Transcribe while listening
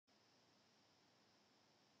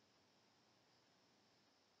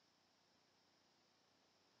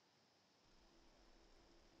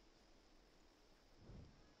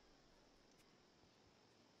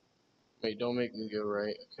Wait, don't make me go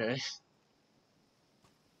right, okay?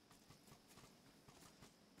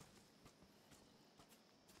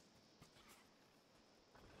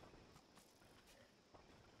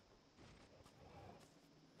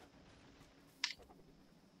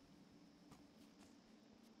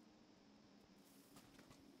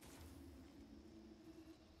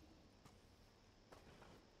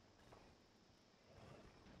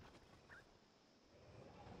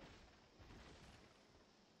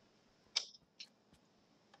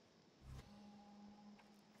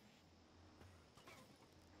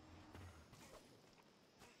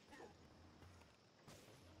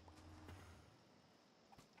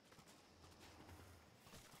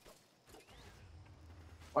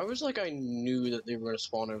 I was like, I knew that they were gonna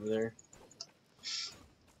spawn over there.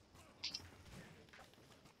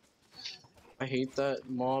 I hate that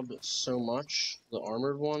mob so much, the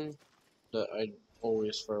armored one, that I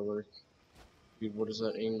always forward. Dude, what is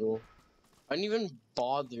that angle? I didn't even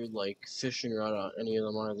bother, like, fishing around any of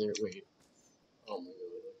them either. Wait. Oh my god,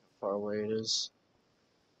 look how far away it is.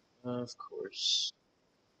 Of course.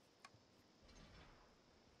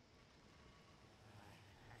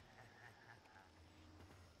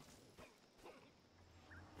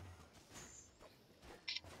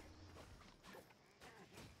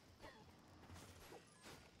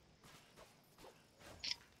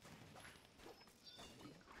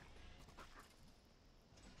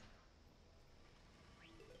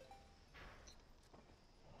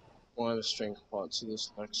 Well, I have a strength pot, so this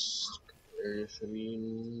next area should be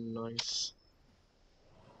nice.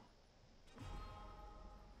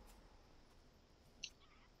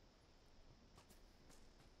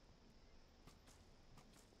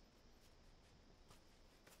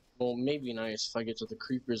 Well, maybe nice if I get to the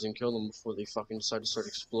creepers and kill them before they fucking decide to start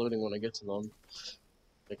exploding when I get to them.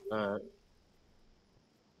 Like that.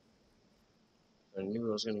 I knew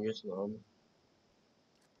I was gonna get to them.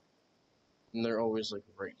 And they're always like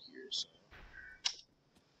right here, so.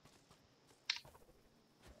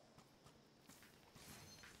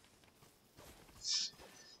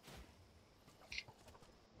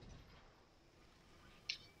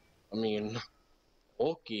 I mean,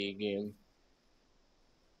 okay, game.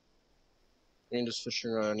 I can just fish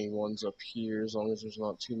around any ones up here as long as there's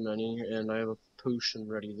not too many, and I have a potion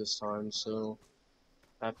ready this time, so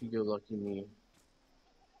happy go lucky me.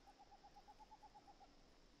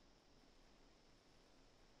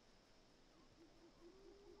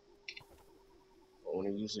 I don't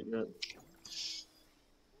want to use it yet.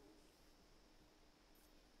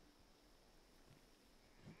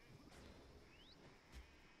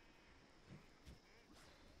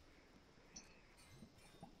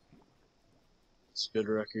 It's a good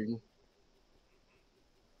record.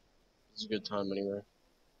 It's a good time anyway.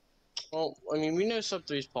 Well, I mean, we know sub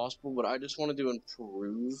 3 is possible, but I just wanted to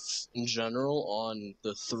improve in general on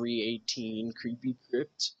the 318 Creepy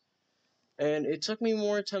Crypt. And it took me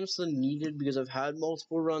more attempts than needed because I've had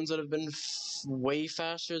multiple runs that have been way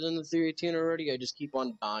faster than the 318 already. I just keep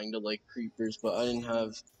on dying to, like, creepers, but I didn't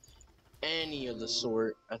have any of the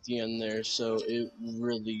sort at the end there, so it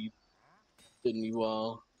really did me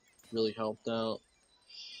well. Really helped out.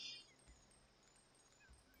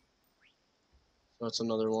 So that's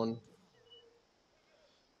another one.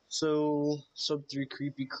 So, sub 3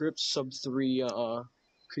 Creepy Crypt, sub 3,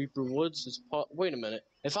 Creeper Woods is wait a minute.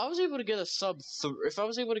 If I was able to get a if I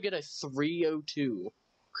was able to get a 302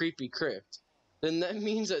 Creepy Crypt, then that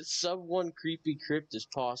means that sub 1 Creepy Crypt is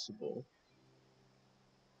possible.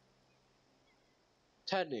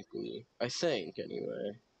 Technically, I think,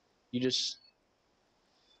 anyway.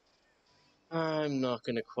 I'm not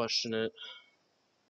gonna question it.